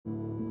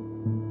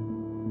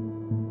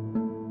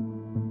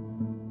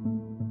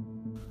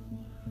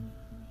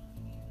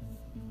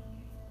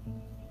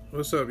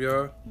What's up,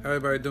 y'all? How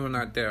everybody doing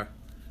out there?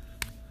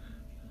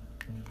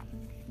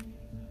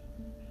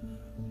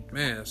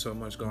 Man, there's so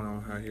much going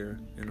on out here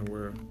in the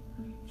world.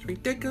 It's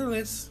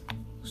ridiculous.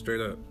 Straight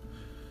up.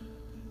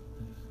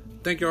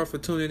 Thank y'all for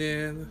tuning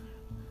in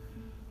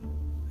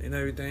and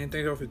everything.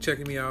 Thank y'all for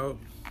checking me out,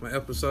 my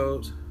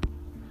episodes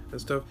and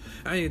stuff.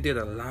 I ain't did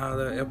a lot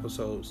of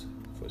episodes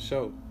for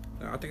sure.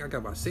 I think I got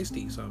about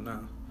 60 something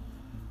now.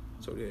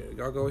 So yeah,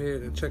 y'all go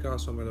ahead and check out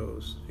some of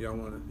those.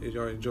 Y'all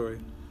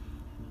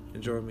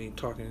enjoy me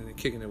talking and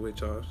kicking it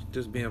with y'all.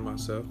 Just being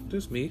myself.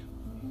 Just me.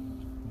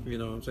 You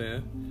know what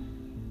I'm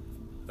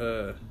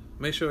saying?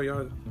 Make sure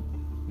y'all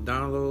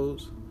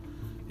downloads,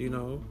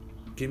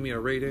 give me a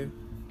rating.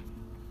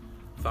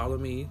 Follow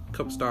me,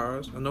 couple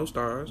stars, or no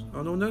stars,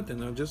 or no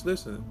nothing. I'm just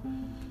listening.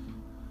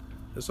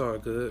 It's all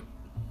good.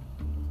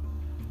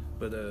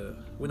 But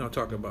we don't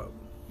talk about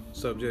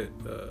subject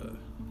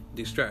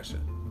distraction.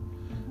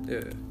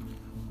 Yeah.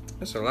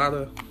 There's a lot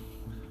of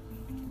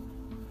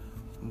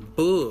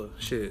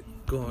bullshit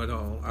going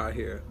on out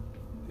here,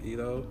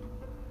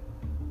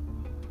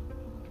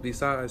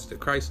 besides the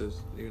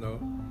crisis,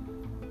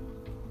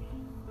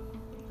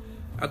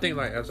 I think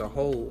like as a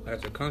whole,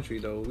 as a country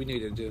though, we need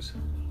to just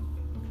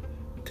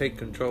take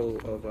control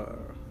of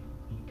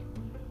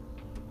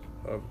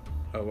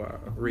our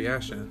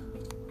reaction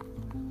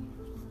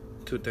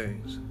to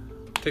things.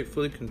 Take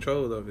fully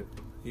control of it.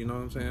 You know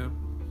what I'm saying?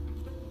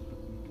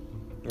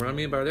 What I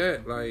mean by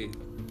that, like,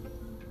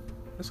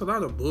 there's a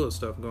lot of bull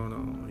stuff going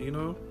on,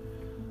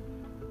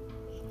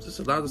 Just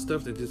a lot of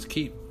stuff that just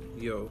keep,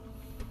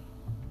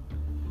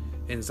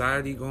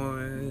 anxiety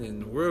going,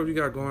 and whatever you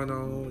got going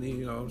on,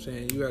 you know what I'm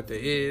saying? You at the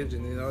edge,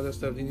 and then all that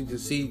stuff. You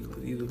just see,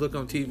 you look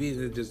on TV,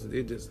 and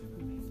it just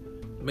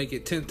make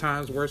it 10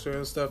 times worse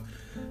and stuff.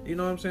 You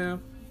know what I'm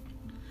saying?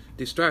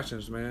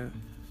 Distractions, man.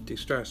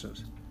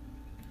 Distractions.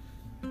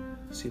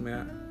 See,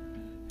 man,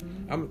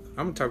 I'm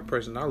the type of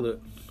person I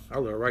look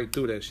right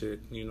through that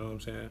shit. You know what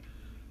I'm saying?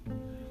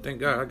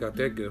 Thank God I got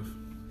that gift.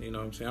 You know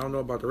what I'm saying? I don't know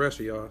about the rest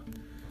of y'all,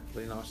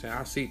 but you know what I'm saying?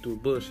 I see through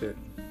bullshit.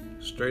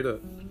 Straight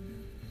up.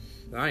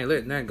 I ain't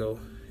letting that go.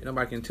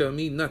 Nobody can tell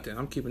me nothing.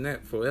 I'm keeping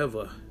that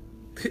forever.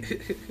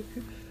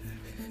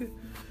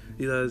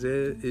 You know what I'm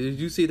saying? If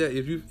you see that,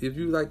 if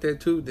you like that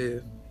too,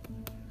 then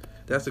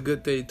that's a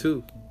good thing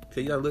too. Cause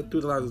you gotta look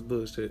through a lot of this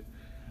bullshit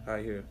out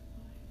here.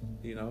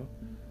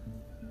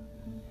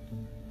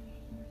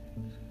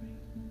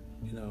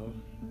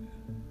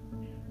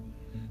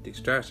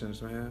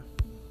 Distractions, man.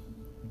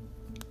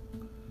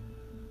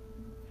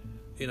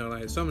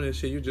 Like some of this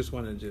shit, you just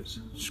want to just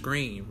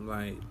scream.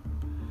 Like,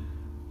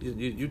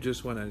 you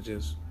just want to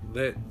just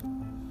let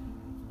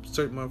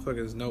certain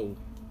motherfuckers know.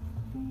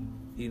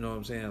 You know what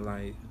I'm saying?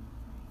 Like,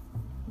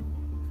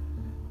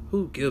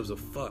 who gives a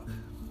fuck?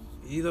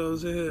 You know what I'm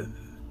saying?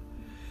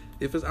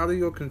 If it's out of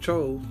your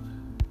control,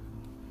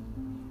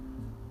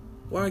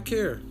 why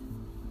care?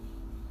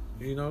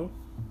 You know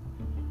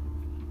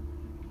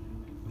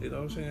what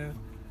I'm saying?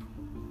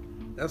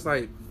 That's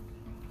like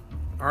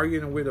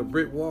arguing with a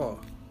brick wall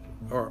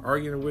or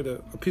arguing with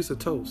a piece of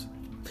toast.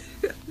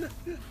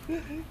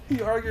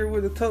 You arguing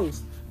with a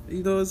toast.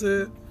 You know what I'm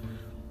saying?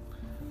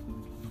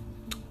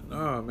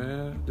 Nah,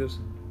 man.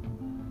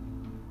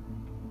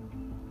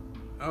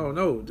 I don't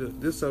know.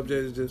 This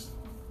subject is just,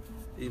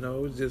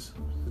 it's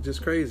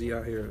just crazy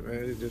out here,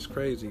 man. It's just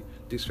crazy.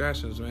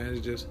 Distractions, man.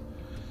 It's just,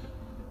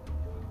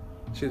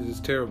 shit is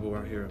just terrible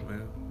out here,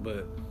 man.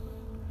 But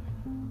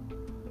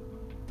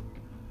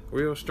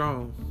real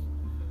strong,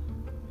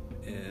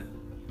 and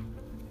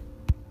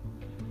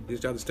you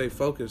just got to stay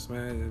focused,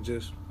 man, and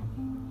just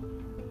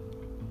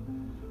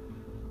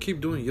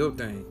keep doing your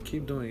thing.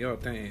 Keep doing your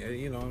thing.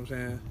 You know what I'm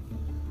saying?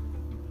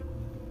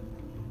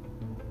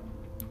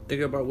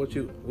 Think about what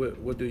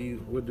do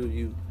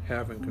you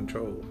have in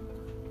control.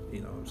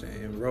 You know what I'm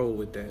saying? And roll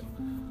with that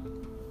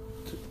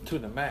to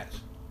the max.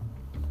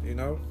 And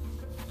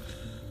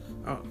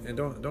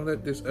don't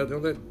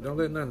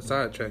let nothing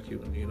sidetrack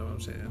you. You know what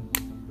I'm saying?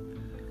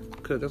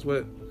 Because that's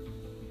what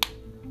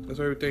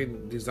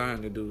everything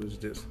designed to do, is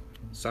just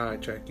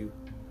sidetrack you.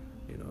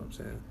 You know what I'm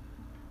saying?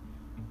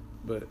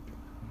 But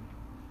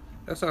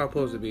that's how it's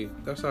supposed to be.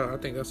 I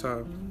think that's how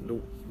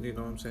you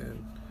know what I'm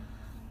saying,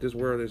 this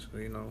world is,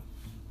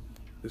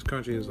 this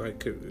country is like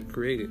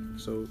created.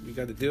 So you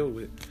got to deal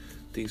with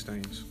these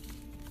things,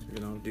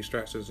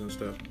 distractions and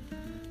stuff.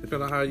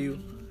 Depending on how you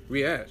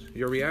react,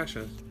 your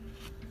reactions,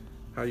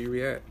 how you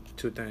react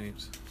to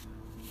things.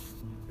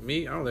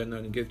 Me, I don't let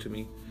nothing get to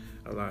me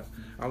a lot.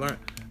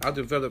 I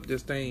developed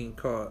this thing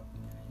called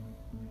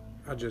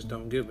I just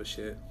don't give a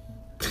shit.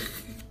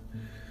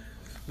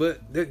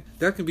 But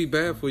that can be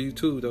bad for you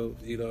too, though.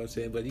 You know what I'm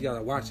saying? But you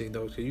gotta watch it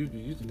though, cause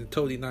you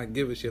totally not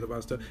give a shit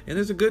about stuff. And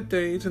it's a good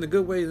thing. It's in a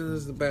good way, and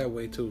it's a bad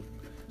way too.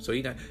 So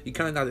you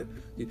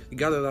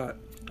gotta not.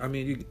 I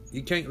mean,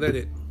 you can't let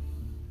it,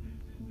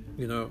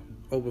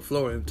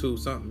 overflow into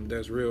something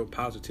that's real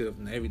positive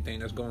and everything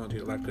that's going on to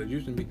your life. Cause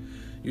you can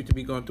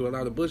be going through a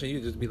lot of bullshit. And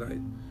you just be like,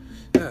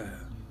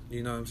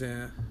 you know what I'm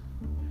saying?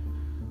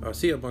 Or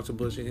see a bunch of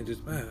bullshit and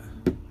just,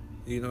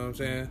 you know what I'm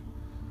saying?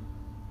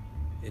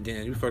 And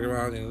then you fuck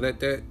around and let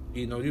that,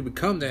 you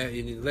become that,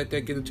 and you let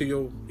that get into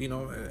your,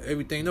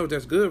 everything else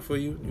that's good for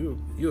you.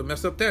 You'll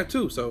mess up that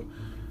too. So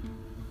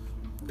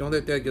don't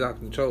let that get out of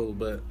control.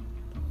 But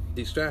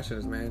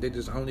distractions, man, they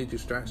just only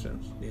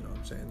distractions. You know what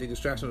I'm saying? They're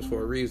distractions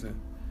for a reason.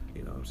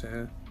 You know what I'm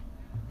saying?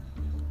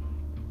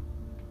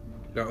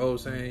 The old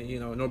saying,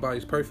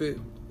 nobody's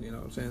perfect. You know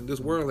what I'm saying? This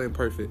world ain't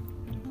perfect.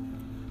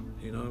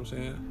 You know what I'm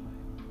saying?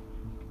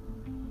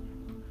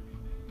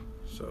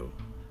 So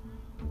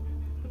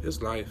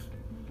it's life.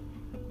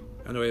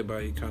 I know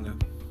everybody kind of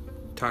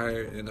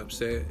tired and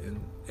upset and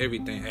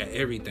everything at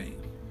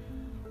everything.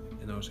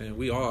 You know what I'm saying?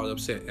 We all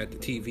upset at the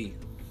TV.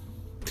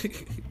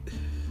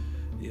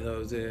 You know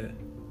what I'm saying?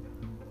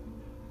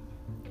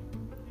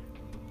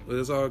 But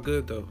it's all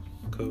good though,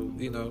 cause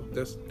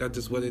that's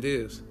just what it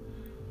is.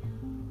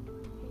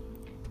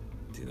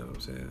 You know what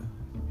I'm saying?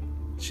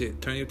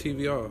 Shit, turn your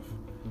TV off.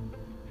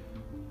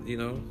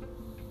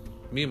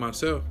 Me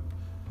myself,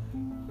 I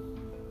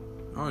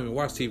don't even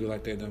watch TV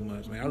like that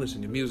much, man. I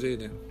listen to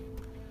music and,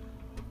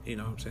 you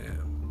know what I'm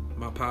saying,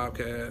 my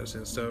podcasts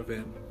and stuff,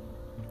 and,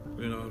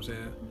 you know what I'm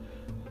saying,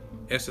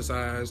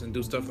 exercise and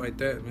do stuff like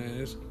that,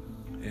 man.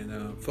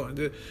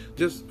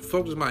 Just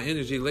focus my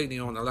energy lately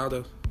on a lot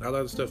of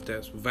stuff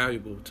that's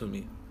valuable to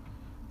me.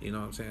 You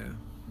know what I'm saying?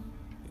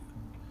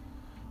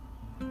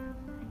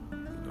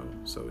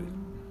 So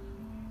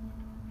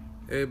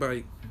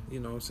everybody, you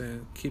know what I'm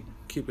saying,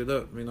 keep it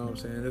up, you know what I'm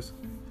saying?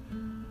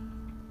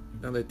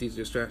 Don't let these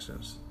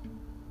distractions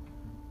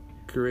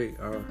create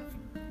our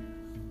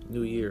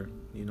new year,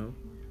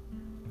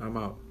 I'm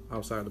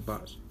outside the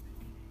box.